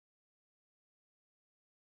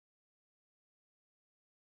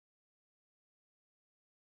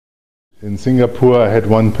In Singapore, I had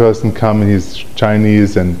one person come, he's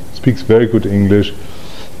Chinese and speaks very good English,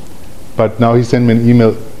 but now he sent me an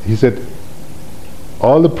email. He said,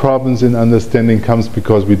 all the problems in understanding comes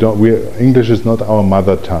because English is not our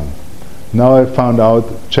mother tongue. Now I found out,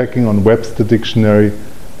 checking on Webster Dictionary,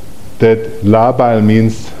 that labile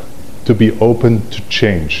means to be open to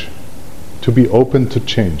change. To be open to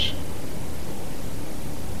change.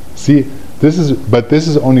 See, this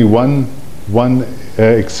is only one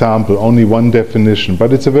example, only one definition,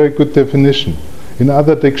 but it's a very good definition. In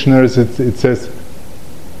other dictionaries it says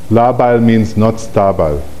labile means not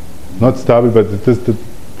stabile. Not stable, but it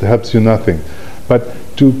helps you nothing. But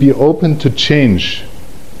to be open to change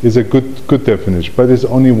is a good definition, but it's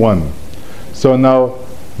only one. So now,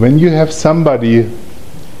 when you have somebody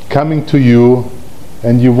coming to you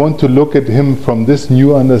and you want to look at him from this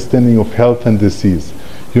new understanding of health and disease,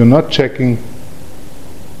 you're not checking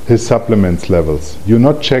his supplements levels. You're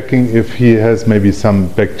not checking if he has maybe some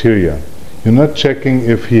bacteria. You're not checking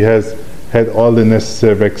if he has had all the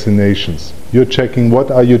necessary vaccinations. You're checking, what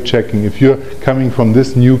are you checking if you're coming from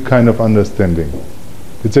this new kind of understanding?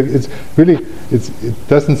 It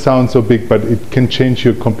doesn't sound so big, but it can change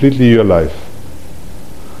completely your life.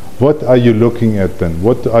 What are you looking at then?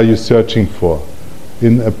 What are you searching for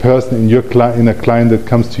in a person, in a client that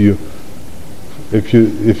comes to you? If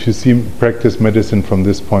you practice medicine from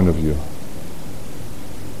this point of view,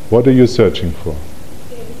 what are you searching for?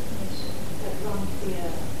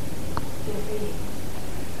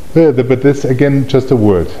 Yeah, but that's again just a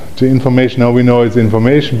word. The information, now we know it's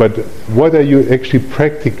information, but what are you actually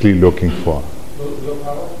practically looking for?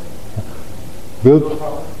 Willpower?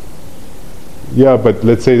 Willpower? Yeah, but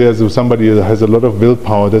let's say there's somebody that has a lot of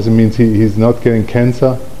willpower, doesn't mean he's not getting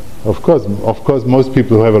cancer. Of course, most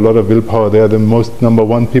people who have a lot of willpower, they are the most number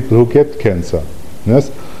one people who get cancer.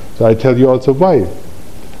 Yes? So I tell you also why.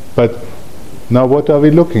 But now what are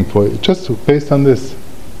we looking for? Just based on this.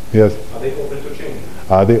 Yes? Are they open to change?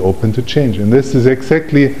 Are they open to change? And this is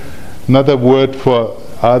exactly another word for,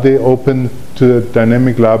 are they open to the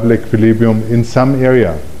dynamic labile equilibrium in some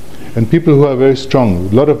area? And people who are very strong,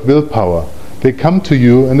 a lot of willpower, they come to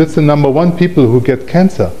you, and it's the number one people who get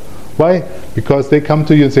cancer. Why? Because they come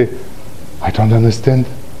to you and say, I don't understand.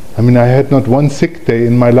 I mean, I had not one sick day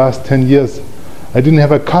in my last 10 years. I didn't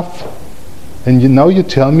have a cough. And now you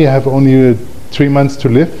tell me I have only 3 months to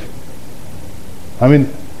live? I mean,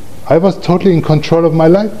 I was totally in control of my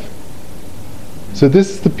life. So this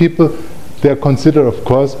is the people, they are considered, of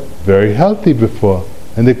course, very healthy before.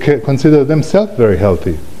 And they consider themselves very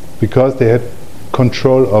healthy because they had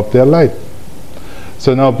control of their life.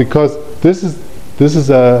 So now, because this is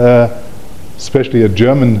especially a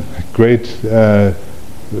German great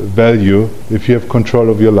value, if you have control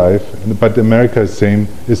of your life, but America is same,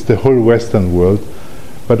 it's the whole Western world,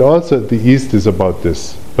 but also the East is about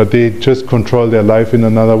this, but they just control their life in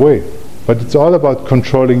another way. But it's all about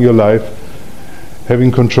controlling your life,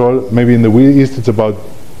 having control. Maybe in the East it's about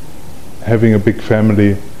having a big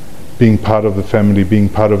family, being part of the family, being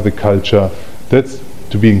part of the culture. That's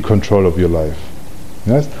to be in control of your life.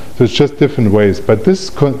 Yes? So it's just different ways, but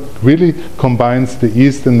this really combines the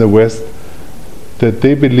East and the West, that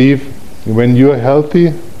they believe when you're healthy,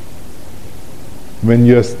 when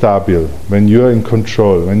you're stable, when you're in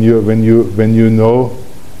control, when you know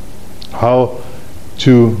how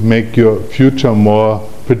to make your future more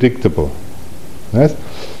predictable. Yes?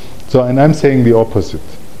 So, and I'm saying the opposite.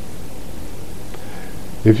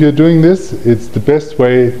 If you're doing this, it's the best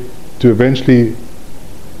way to eventually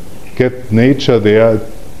get nature there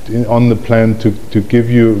on the plan to give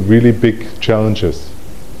you really big challenges,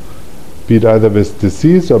 be it either with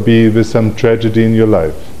disease or be with some tragedy in your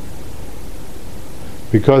life.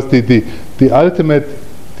 Because the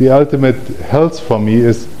ultimate health for me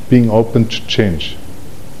is being open to change.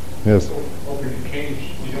 Yes. So open to change,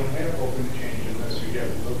 you don't have open to change unless you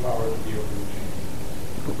have willpower to be open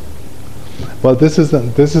to change. Well, this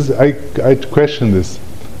is I question this.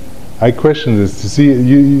 I question this. You see,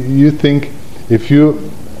 you think if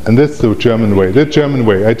you, and that's the German way. The German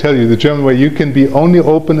way, I tell you, the German way. You can be only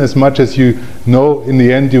open as much as you know. In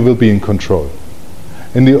the end, you will be in control.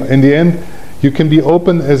 In the end, you can be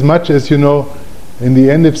open as much as you know. In the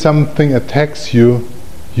end, if something attacks you,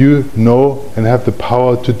 you know and have the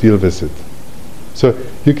power to deal with it. So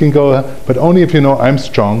you can go, but only if you know I'm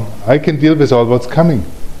strong. I can deal with all what's coming.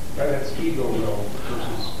 That's ego, though.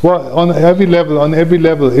 Well, on every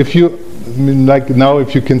level, if you, I mean, like now,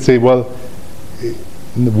 if you can say, well,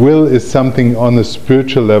 will is something on a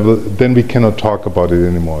spiritual level, then we cannot talk about it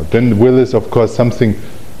anymore. Then will is, of course, something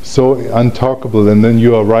so untalkable, and then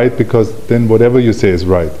you are right, because then whatever you say is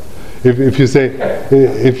right. if you say,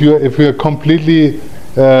 if you're completely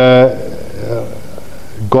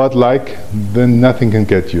God-like, then nothing can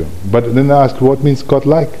get you. But then I ask, what means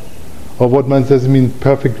God-like? Or what does it mean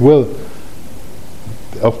perfect will?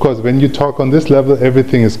 Of course, when you talk on this level,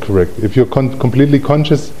 everything is correct. If you're completely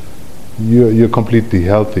conscious, you're completely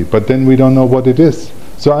healthy. But then we don't know what it is.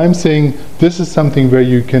 So I'm saying this is something where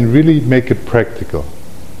you can really make it practical.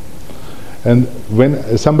 And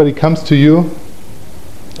when somebody comes to you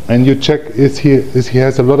and you check is he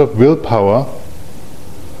has a lot of willpower,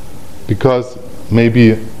 because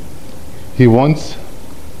maybe he wants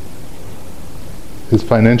his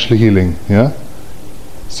financial healing, yeah?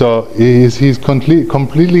 So he's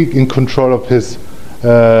completely in control of his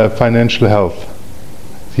financial health.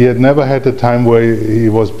 He had never had a time where he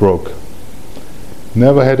was broke.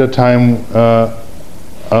 Never had a time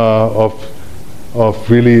of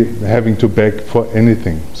really having to beg for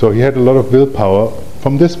anything. So he had a lot of willpower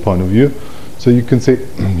from this point of view. So you can say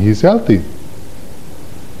he's healthy.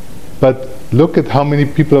 But look at how many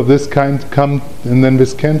people of this kind come and then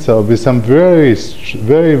with cancer or with some very,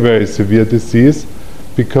 very severe disease,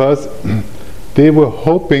 because they were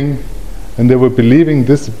hoping and they were believing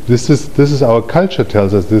this is our culture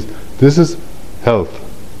tells us this is health.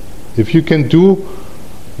 If you can do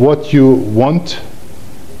what you want,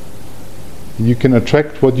 you can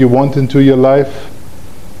attract what you want into your life.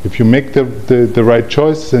 If you make the right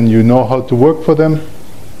choices and you know how to work for them,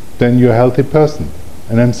 then you're a healthy person.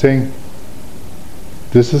 And I'm saying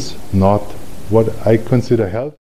this is not what I consider health.